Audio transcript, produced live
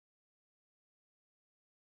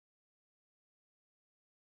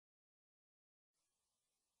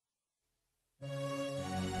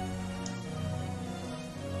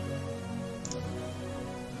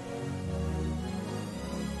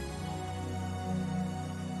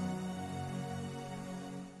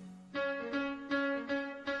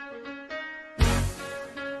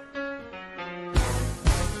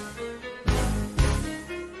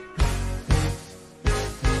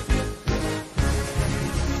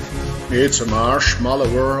It's a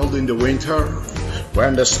marshmallow world in the winter,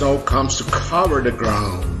 when the snow comes to cover the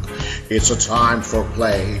ground. It's a time for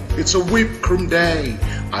play, it's a whipped cream day,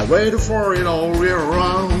 I waited for it all year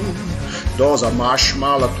round. Those are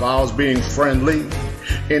marshmallow clouds being friendly,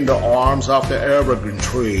 in the arms of the evergreen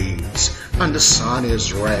trees. And the sun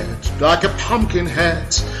is red, like a pumpkin head,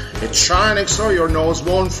 it's shining so your nose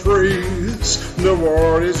won't freeze. The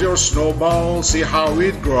world is your snowball, see how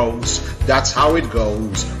it grows, that's how it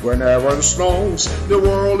goes whenever it snows. The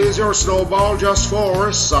world is your snowball just for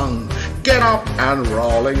a sun, get up and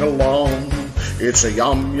rolling along. It's a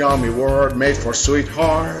yummy world made for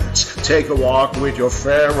sweethearts, take a walk with your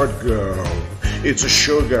favorite girl. It's a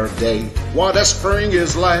sugar date, what a spring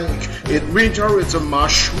is like, in winter it's a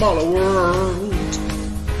marshmallow world.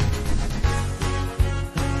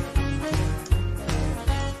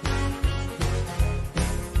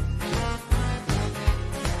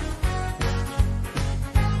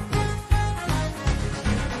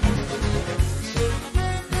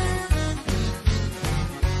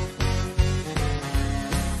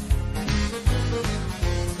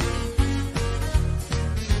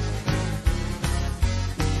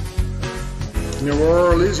 The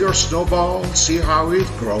world is your snowball, see how it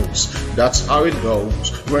grows, that's how it goes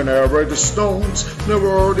whenever it snows. The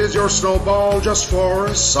world is your snowball just for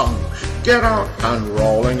a sun, get out and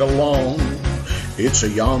rolling along. It's a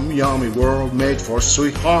yummy world made for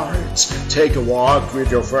sweethearts, take a walk with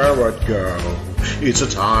your favorite girl. It's a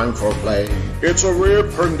time for play, it's a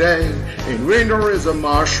whipping day, in winter it's a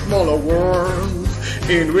marshmallow world.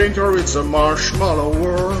 In winter it's a marshmallow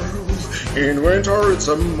world. In winter it's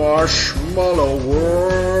a marshmallow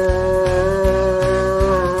world.